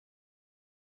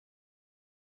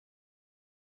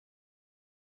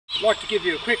I'd like to give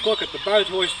you a quick look at the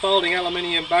Boathoist folding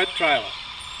aluminium boat trailer.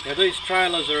 Now these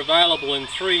trailers are available in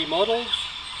 3 models.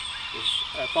 There's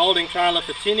a folding trailer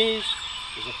for tinnies,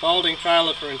 there's a folding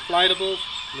trailer for inflatables,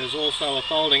 and there's also a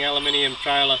folding aluminium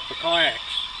trailer for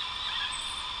kayaks.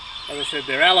 As I said,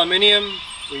 they're aluminium.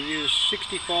 We use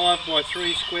 65 by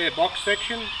 3 square box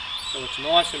section, so it's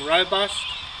nice and robust.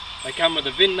 They come with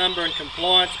a VIN number and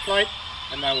compliance plate,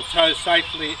 and they will tow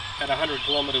safely at 100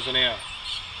 kilometres an hour.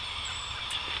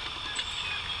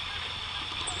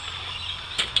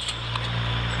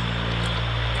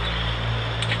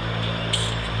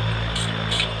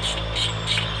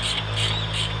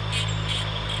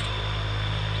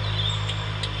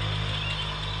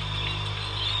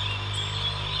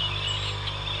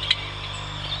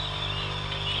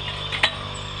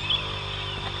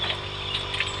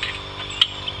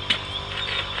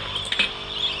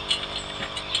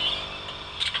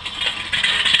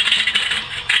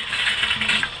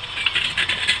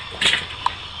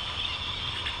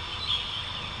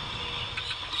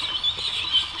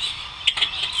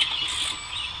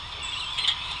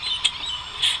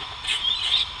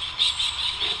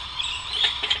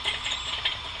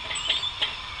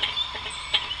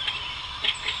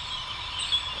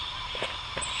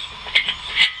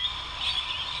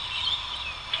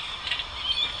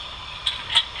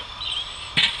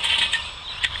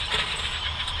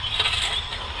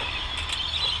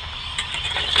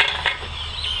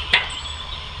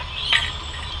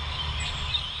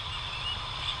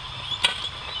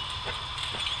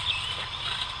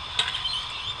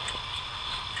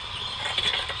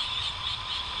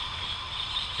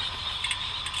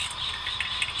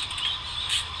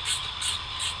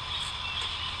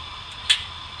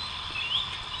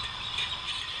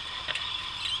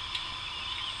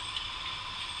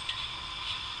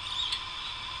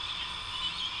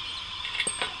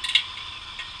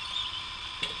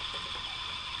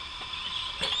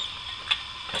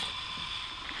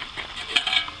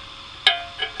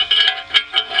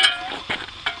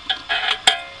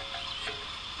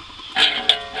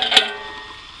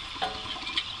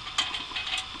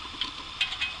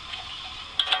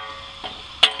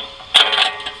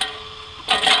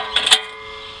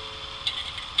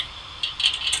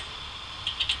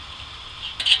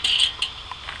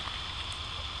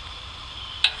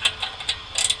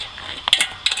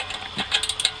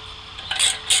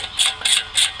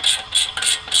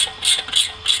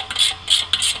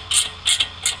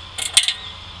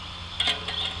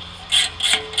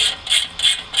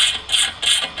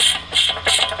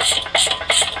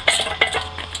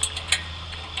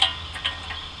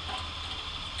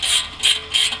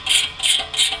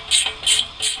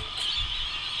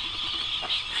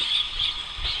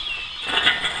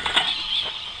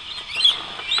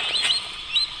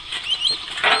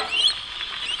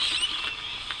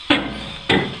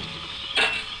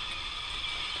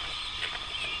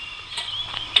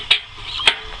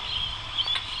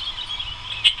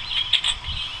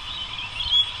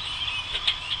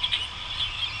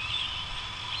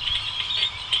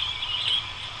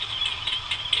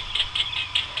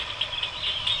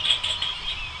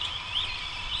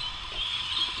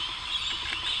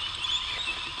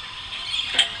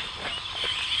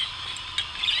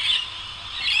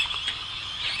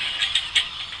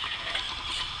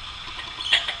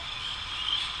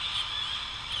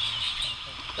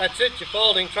 That's it, your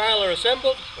folding trailer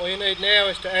assembled. All you need now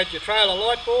is to add your trailer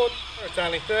light board. It's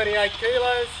only 38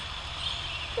 kilos,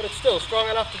 but it's still strong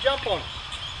enough to jump on.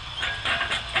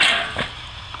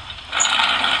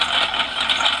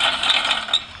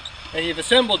 Now you've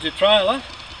assembled your trailer.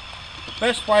 The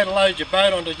best way to load your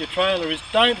boat onto your trailer is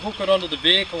don't hook it onto the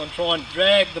vehicle and try and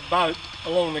drag the boat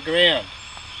along the ground.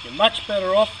 You're much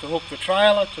better off to hook the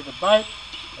trailer to the boat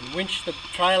and winch the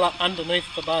trailer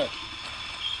underneath the boat.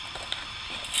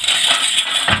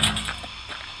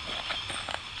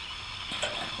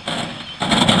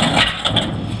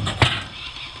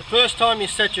 The first time you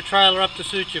set your trailer up to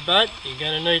suit your boat, you're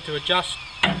going to need to adjust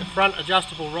the front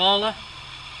adjustable roller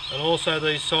and also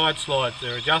these side slides.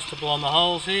 They're adjustable on the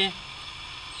holes here.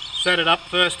 Set it up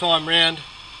first time round,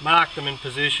 mark them in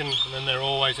position, and then they're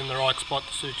always in the right spot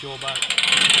to suit your boat.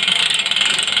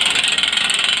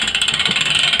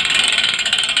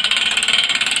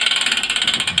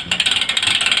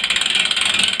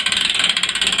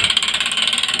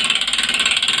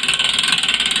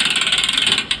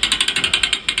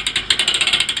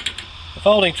 The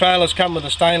folding trailers come with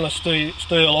a stainless steel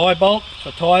eye bolt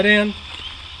for tie down.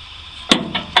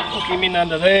 Hook him in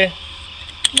under there.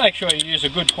 Make sure you use a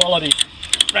good quality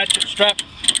ratchet strap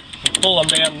and pull them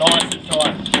down nice and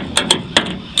tight.